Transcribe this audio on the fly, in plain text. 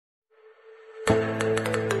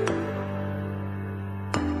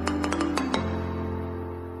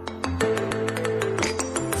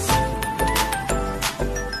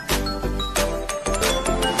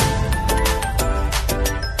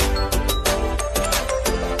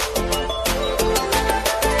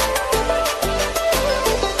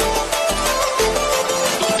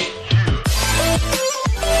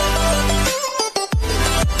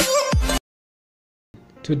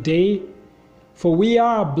today, for we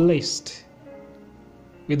are blessed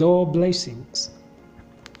with all blessings.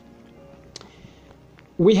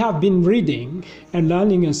 We have been reading and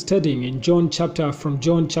learning and studying in from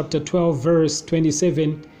John chapter 12, verse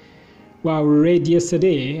 27. Well, we read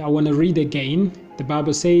yesterday. I want to read again. The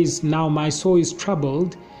Bible says, "Now my soul is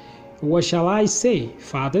troubled. What shall I say?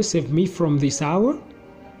 Father, save me from this hour?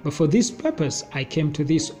 But for this purpose I came to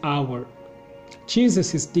this hour."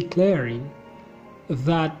 Jesus is declaring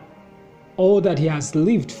that all that he has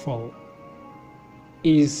lived for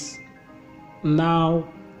is now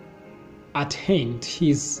at hand.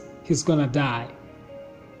 He's gonna die.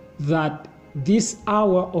 That this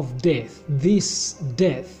hour of death, this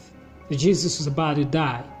death that Jesus was about to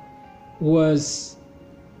die, was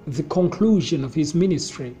the conclusion of his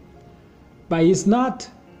ministry. But he's not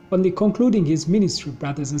only concluding his ministry,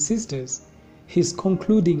 brothers and sisters, he's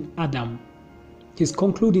concluding Adam. He's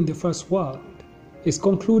concluding the first world. He's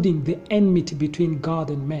concluding the enmity between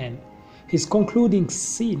God and man. He's concluding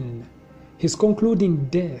sin. He's concluding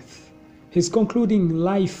death. He's concluding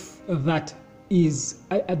life that is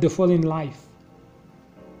the fallen life.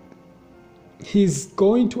 He's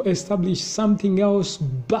going to establish something else,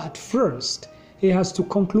 but first he has to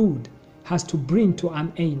conclude, has to bring to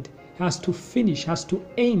an end, has to finish, has to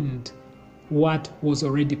end what was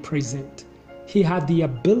already present. He had the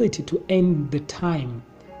ability to end the time,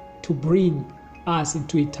 to bring us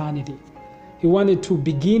into eternity. He wanted to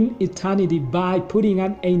begin eternity by putting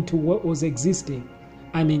an end to what was existing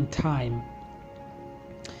and in time.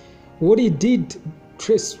 What he did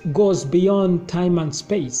goes beyond time and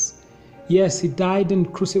space. Yes, he died and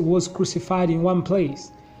was crucified in one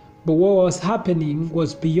place, but what was happening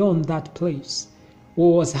was beyond that place.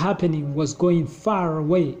 What was happening was going far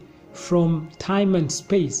away from time and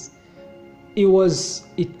space. It was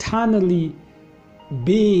eternally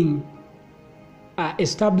being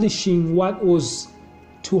establishing what was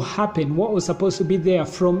to happen, what was supposed to be there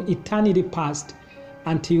from eternity past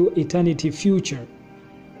until eternity future.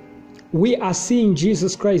 We are seeing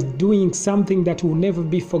Jesus Christ doing something that will never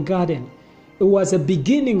be forgotten. It was a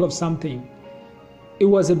beginning of something. It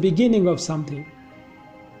was a beginning of something.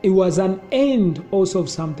 It was an end also of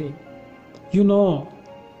something. You know,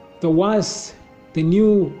 the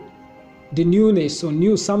newness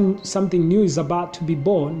or something new is about to be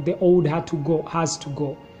born, the old has to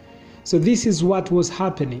go. So this is what was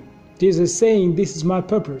happening. Jesus is saying, this is my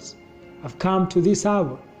purpose. I've come to this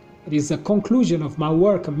hour. It is a conclusion of my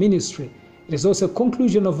work and ministry. It is also a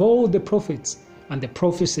conclusion of all the prophets and the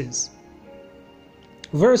prophecies.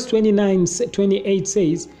 Verse 28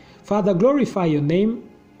 says, "Father, glorify your name."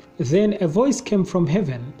 Then a voice came from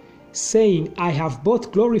heaven saying, "I have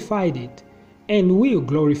both glorified it and will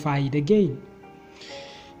glorify it again."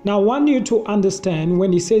 Now I want you to understand,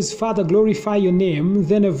 when he says, "Father, glorify your name,"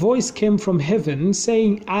 then a voice came from heaven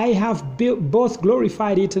saying, "I have both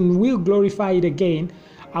glorified it and will glorify it again."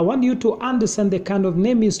 I want you to understand the kind of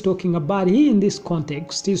name he's talking about. He, in this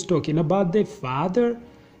context, is talking about the Father,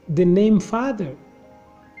 the name Father.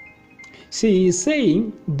 See, he's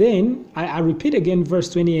saying, then, I repeat again verse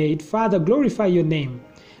 28, "Father, glorify your name."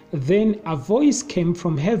 Then a voice came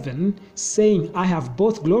from heaven saying, "I have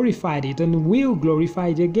both glorified it and will glorify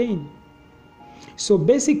it again." So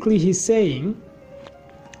basically he's saying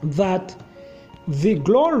that the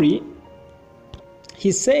glory he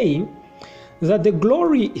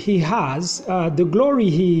has, the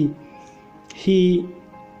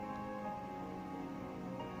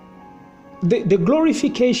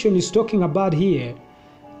glorification is talking about here,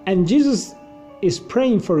 and Jesus is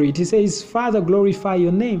praying for it. He says, "Father, glorify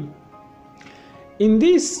your name." In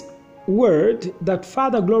this word, that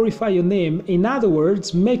Father, glorify your name, in other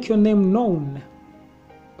words, make your name known.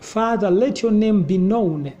 Father, let your name be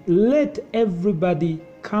known. Let everybody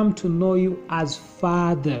come to know you as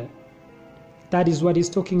Father. That is what he's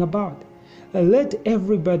talking about. Let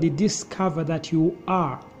everybody discover that you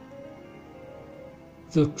are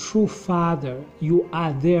the true Father. You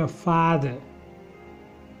are their Father.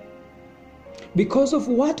 Because of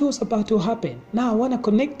what was about to happen. Now I want to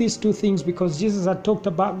connect these two things, because Jesus had talked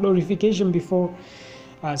about glorification before.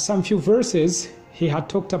 Some few verses he had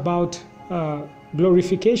talked about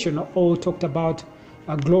glorification, or talked about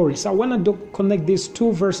glory. So I want to connect these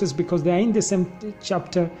two verses because they are in the same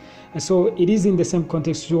chapter, and so it is in the same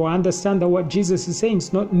context. So I understand that what Jesus is saying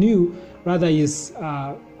is not new, rather is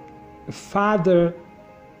Father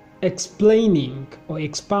explaining or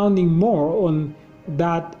expounding more on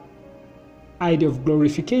that idea of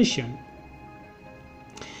glorification.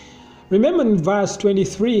 Remember in verse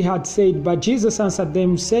 23 he had said, "But Jesus answered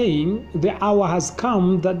them saying, the hour has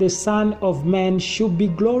come that the Son of Man should be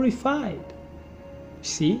glorified."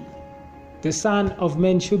 See, the Son of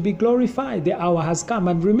Man should be glorified. The hour has come.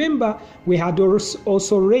 And remember, we had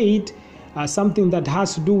also read something that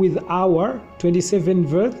has to do with our 27th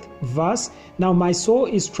verse. Now my soul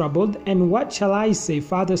is troubled, and what shall I say?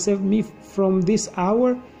 Father, save me from this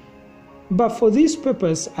hour. But for this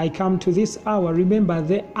purpose I come to this hour. Remember,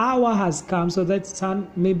 the hour has come so that Son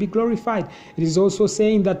may be glorified. It is also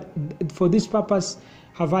saying that for this purpose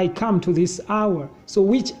have I come to this hour. So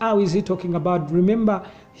which hour is he talking about? Remember,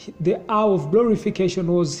 the hour of glorification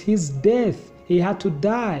was his death. He had to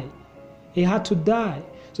die. He had to die.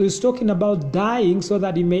 So he's talking about dying so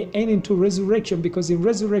that he may end into resurrection, because in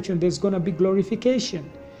resurrection there's going to be glorification.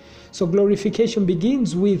 So glorification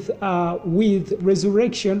begins with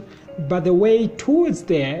resurrection, but the way towards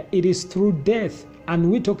there, it is through death. And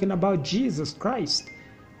we're talking about Jesus Christ,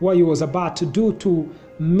 what he was about to do to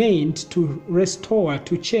mend, to restore,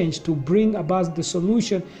 to change, to bring about the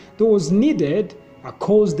solution that was needed,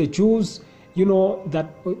 caused the Jews, that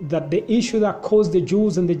the issue that caused the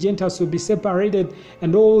Jews and the Gentiles to be separated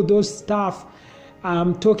and all those stuff.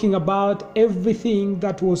 Talking about everything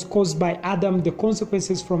that was caused by Adam, the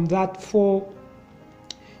consequences from that fall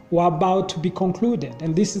were about to be concluded.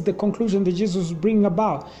 And this is the conclusion that Jesus was bringing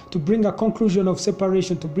about, to bring a conclusion of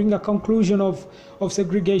separation, to bring a conclusion of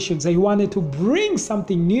segregation. So he wanted to bring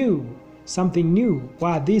something new,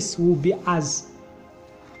 while this will be as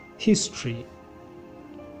history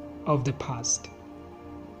of the past.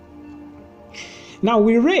 Now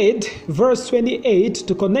we read verse 28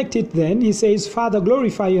 to connect it then. He says, Father,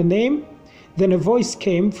 glorify your name. Then a voice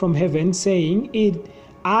came from heaven saying,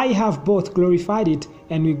 I have both glorified it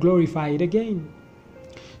and will glorify it again.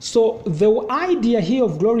 So the idea here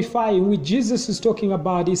of glorifying, which Jesus is talking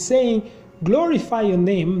about, is saying, glorify your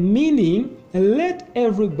name, meaning let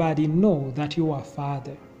everybody know that you are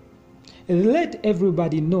Father. Let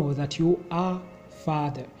everybody know that you are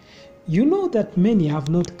Father. You know that many have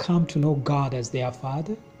not come to know God as their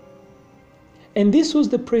Father. And this was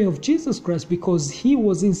the prayer of Jesus Christ, because he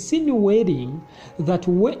was insinuating that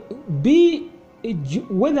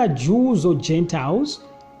whether Jews or Gentiles,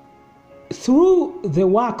 through the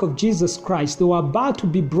work of Jesus Christ, they were about to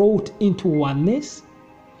be brought into oneness,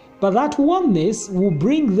 but that oneness will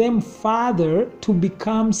bring them further to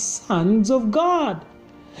become sons of God.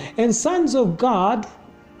 And sons of God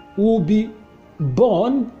will be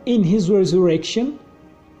born in his resurrection,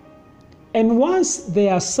 and once they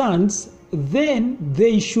are sons, then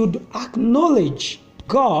they should acknowledge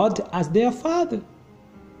God as their Father.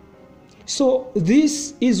 So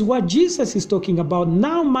this is what Jesus is talking about.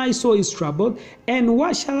 Now my soul is troubled, and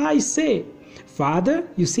what shall I say? Father,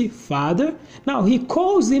 you see, Father. Now he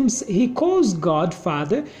calls God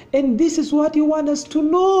Father, and this is what he wants us to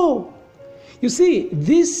know. You see,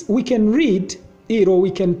 this we can read it, or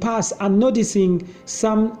we can pass unnoticing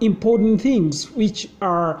some important things which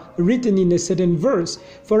are written in a certain verse.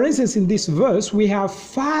 For instance, in this verse, we have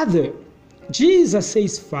Father. Jesus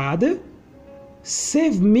says, Father,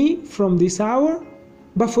 save me from this hour,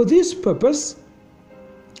 but for this purpose,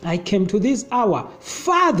 I came to this hour.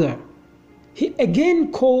 Father. He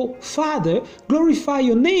again called Father, glorify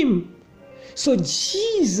your name. So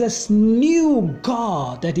Jesus knew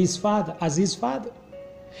God as his Father.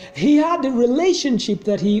 He had a relationship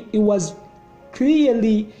that it was clear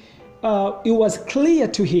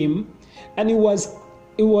to him, and it was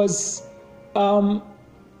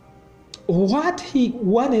what he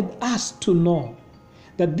wanted us to know,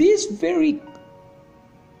 that this very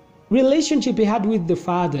relationship he had with the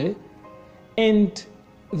Father, and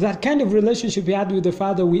that kind of relationship he had with the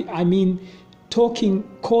Father,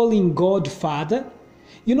 calling God Father,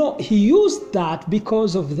 he used that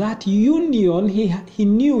because of that union he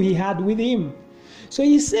knew he had with him. So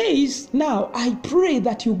he says, now I pray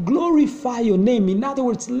that you glorify your name. In other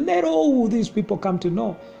words, let all these people come to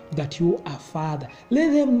know that you are Father.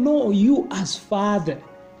 Let them know you as Father.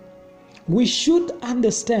 We should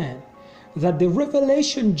understand that the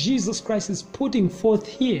revelation Jesus Christ is putting forth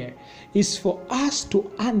here is for us to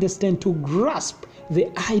understand, to grasp the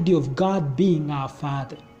idea of God being our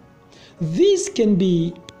Father. This can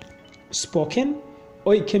be spoken,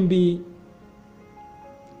 or it can be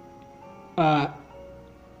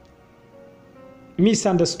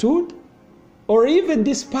misunderstood, or even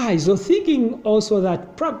despised, or thinking also that,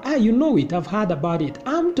 you know it, I've heard about it.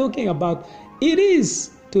 I'm talking about it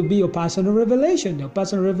is to be a personal revelation. Your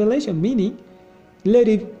personal revelation meaning let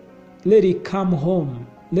it come home.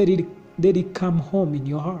 Let it come home in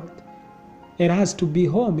your heart. It has to be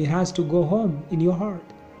home. It has to go home in your heart.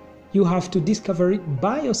 You have to discover it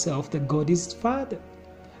by yourself that God is Father.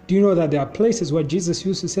 Do you know that there are places where Jesus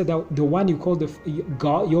used to say that the one you call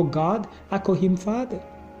your God, I call him Father?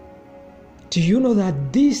 Do you know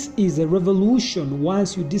that this is a revolution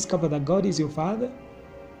once you discover that God is your Father?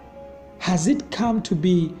 Has it come to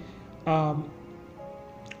be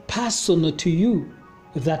personal to you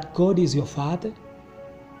that God is your Father?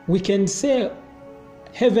 We can say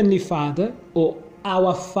Heavenly Father or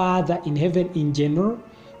our Father in heaven in general,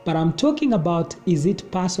 but I'm talking about, is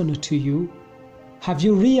it personal to you? Have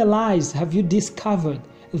you realized, have you discovered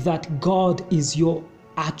that God is your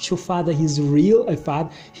actual Father? He's real a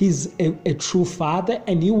Father. He's a true Father,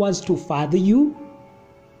 and he wants to father you?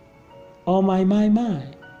 Oh my.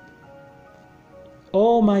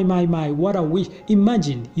 Oh my, what a wish.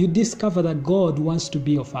 Imagine you discover that God wants to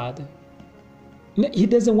be your Father. He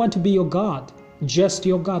doesn't want to be your God, just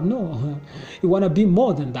your God. No, he wants to be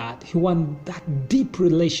more than that. He wants that deep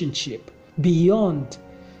relationship beyond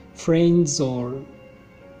friends or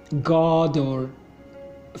God or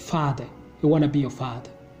Father. He wants to be your Father.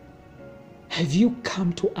 Have you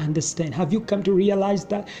come to understand? Have you come to realize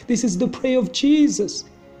that this is the prayer of Jesus?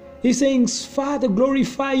 He's saying, Father,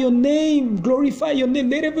 glorify your name. Glorify your name.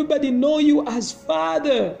 Let everybody know you as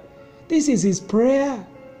Father. This is his prayer.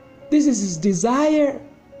 This is his desire.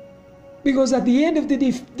 Because at the end of the day,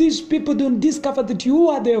 if these people don't discover that you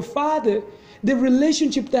are their Father, the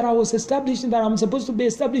relationship that I was establishing, that I'm supposed to be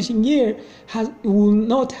establishing here, will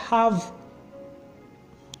not have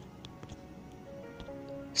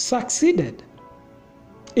succeeded.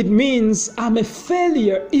 It means I'm a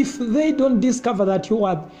failure if they don't discover that you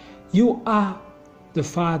are the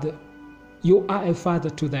Father. You are a Father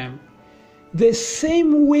to them. The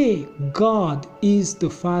same way God is the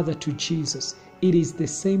Father to Jesus, it is the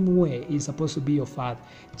same way he's supposed to be your Father.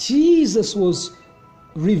 Jesus was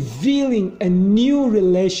revealing a new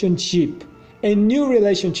relationship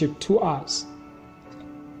to us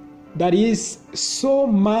that is so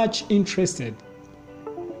much interested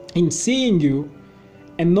in seeing you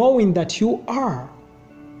and knowing that you are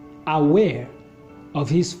aware of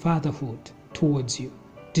his fatherhood towards you.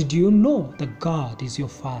 Did you know that God is your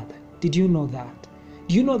Father? Did you know that?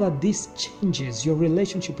 Do you know that this changes your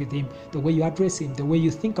relationship with him, the way you address him, the way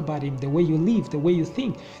you think about him, the way you live, the way you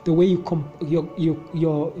think, the way you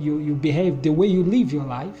behave, the way you live your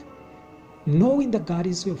life? Knowing that God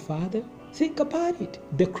is your Father, think about it.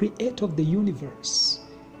 The creator of the universe,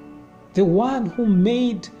 the one who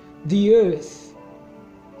made the earth,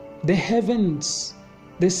 the heavens,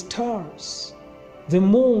 the stars, the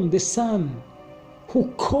moon, the sun,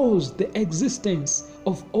 who caused the existence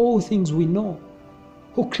of all things we know,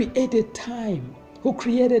 who created time, who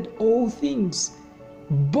created all things,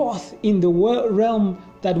 both in the realm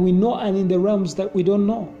that we know and in the realms that we don't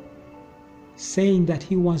know, saying that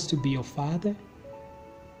he wants to be your Father.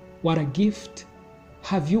 What a gift.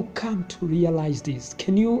 Have you come to realize this?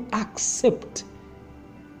 Can you accept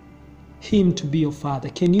him to be your Father?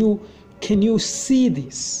 Can you see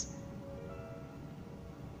this?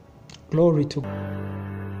 Glory to God.